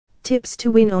tips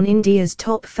to win on India's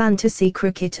top fantasy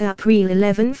cricket app. Reel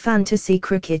 11 Fantasy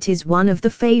cricket is one of the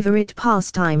favourite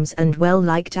pastimes and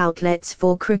well-liked outlets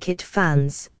for cricket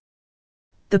fans.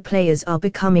 The players are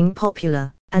becoming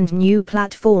popular, and new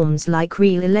platforms like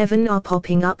Reel 11 are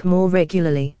popping up more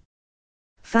regularly.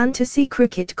 Fantasy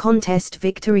cricket contest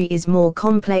victory is more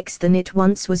complex than it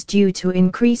once was due to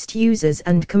increased users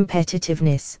and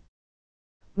competitiveness.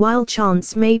 While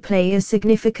chance may play a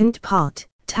significant part,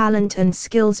 talent and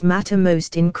skills matter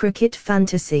most in cricket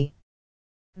fantasy.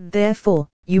 Therefore,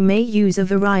 you may use a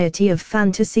variety of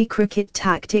fantasy cricket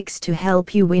tactics to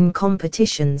help you win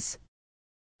competitions.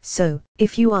 So,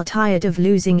 if you are tired of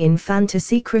losing in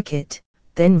fantasy cricket,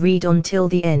 then read on till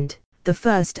the end. The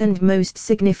first and most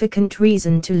significant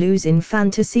reason to lose in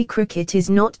fantasy cricket is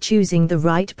not choosing the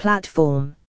right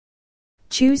platform.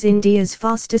 Choose India's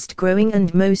fastest growing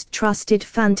and most trusted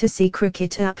fantasy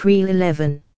cricket app. Reel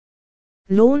 11.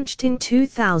 Launched in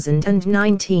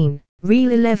 2019,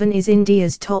 Reel 11 is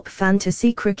India's top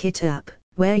fantasy cricket app,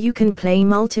 where you can play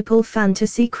multiple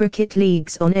fantasy cricket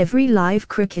leagues on every live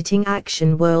cricketing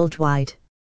action worldwide.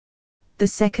 The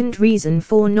second reason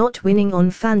for not winning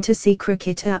on fantasy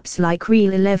cricket apps like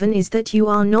Reel 11 is that you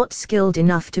are not skilled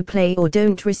enough to play or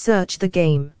don't research the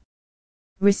game.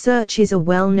 Research is a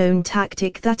well-known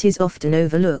tactic that is often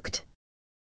overlooked.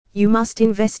 You must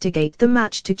investigate the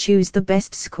match to choose the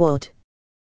best squad.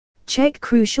 Check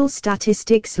crucial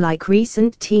statistics like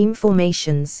recent team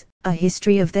formations, a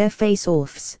history of their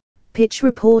face-offs, pitch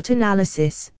report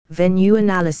analysis, venue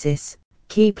analysis,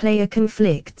 key player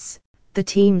conflicts, the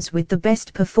teams with the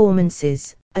best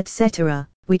performances, etc.,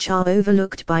 which are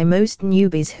overlooked by most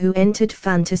newbies who entered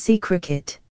fantasy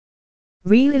cricket.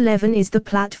 Reel 11 is the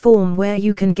platform where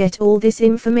you can get all this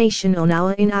information on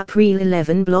our in-app Reel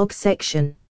 11 blog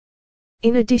section.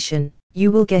 In addition, you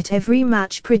will get every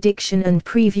match prediction and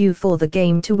preview for the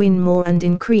game to win more and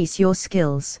increase your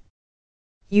skills.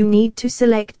 You need to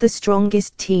select the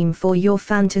strongest team for your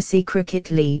fantasy cricket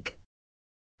league.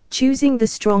 Choosing the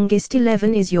strongest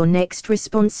 11 is your next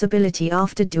responsibility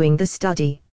after doing the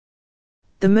study.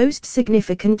 The most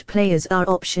significant players are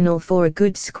optional for a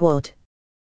good squad.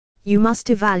 You must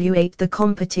evaluate the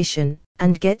competition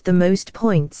and get the most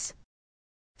points.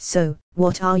 So,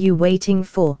 what are you waiting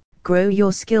for? Grow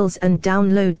your skills and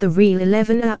download the Reel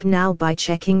 11 app now by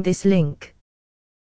checking this link.